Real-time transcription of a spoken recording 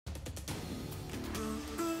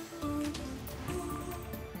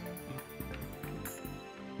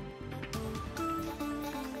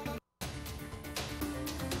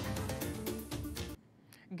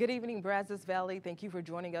Good evening, Brazos Valley. Thank you for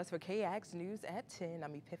joining us for KAX News at 10.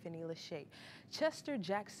 I'm Epiphany Lachey. Chester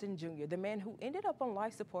Jackson Jr., the man who ended up on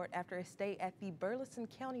life support after a stay at the Burleson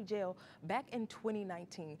County Jail back in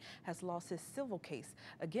 2019, has lost his civil case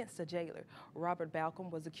against a jailer. Robert Baucom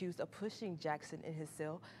was accused of pushing Jackson in his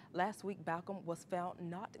cell. Last week, Baucom was found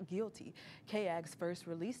not guilty. KAX first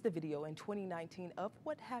released the video in 2019 of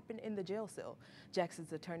what happened in the jail cell.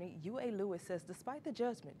 Jackson's attorney, UA Lewis, says despite the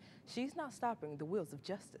judgment, she's not stopping the wheels of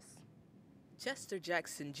justice. Chester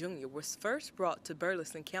Jackson Jr. was first brought to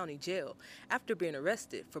Burleson County Jail after being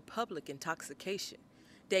arrested for public intoxication.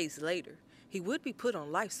 Days later, he would be put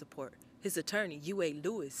on life support. His attorney, UA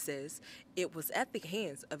Lewis, says it was at the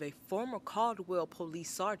hands of a former Caldwell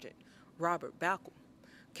police sergeant, Robert Baucom.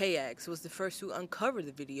 KAX was the first to uncover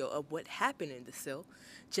the video of what happened in the cell.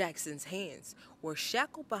 Jackson's hands were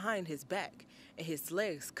shackled behind his back and his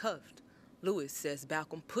legs cuffed. Lewis says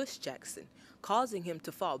Baucom pushed Jackson, causing him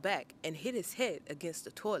to fall back and hit his head against the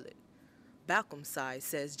toilet. Baucom's side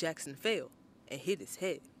says Jackson fell and hit his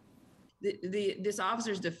head. This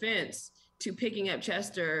officer's defense to picking up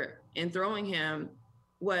Chester and throwing him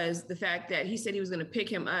was the fact that he said he was going to pick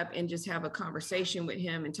him up and just have a conversation with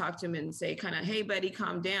him and talk to him and say kind of, hey, buddy,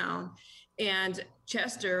 calm down. And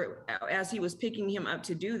Chester, as he was picking him up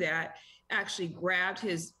to do that, actually grabbed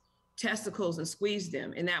his testicles and squeezed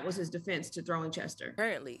them, and that was his defense to throwing Chester.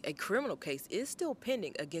 Currently, a criminal case is still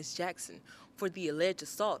pending against Jackson for the alleged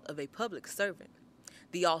assault of a public servant.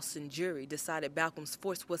 The Austin jury decided Baucom's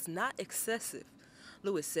force was not excessive.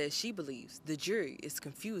 Lewis says she believes the jury is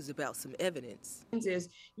confused about some evidence. Is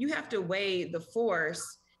you have to weigh the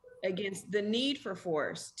force against the need for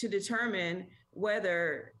force to determine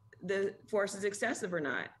whether the force is excessive or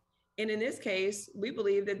not. And in this case, we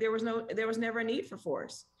believe that there was never a need for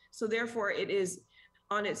force. So therefore, it is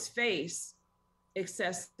on its face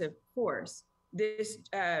excessive force. This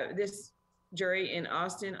jury in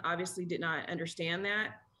Austin obviously did not understand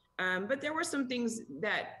that, but there were some things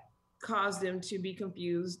that caused them to be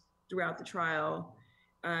confused throughout the trial,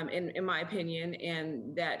 in my opinion,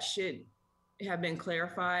 and that should have been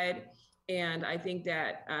clarified. And I think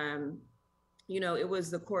that it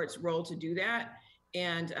was the court's role to do that,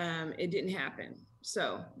 and it didn't happen.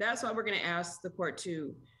 So that's why we're going to ask the court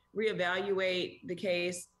to reevaluate the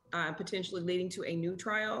case, potentially leading to a new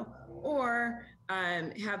trial, or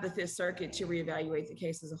have the Fifth Circuit to reevaluate the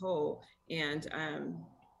case as a whole and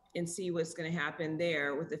see what's going to happen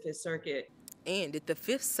there with the Fifth Circuit. And if the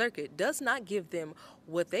Fifth Circuit does not give them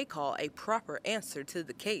what they call a proper answer to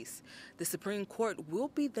the case, the Supreme Court will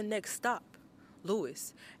be the next stop.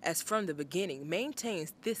 Lewis, as from the beginning,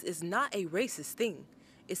 maintains this is not a racist thing.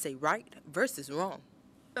 It's a right versus wrong.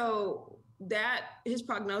 So that his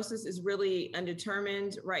prognosis is really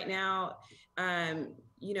undetermined right now.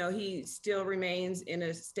 He still remains in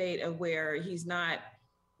a state of where he's not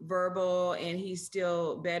verbal and he's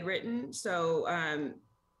still bedridden. So,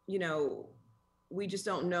 we just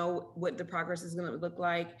don't know what the progress is going to look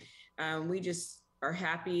like. We just are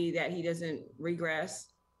happy that he doesn't regress.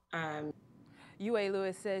 UA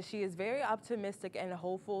Lewis says she is very optimistic and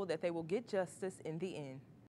hopeful that they will get justice in the end.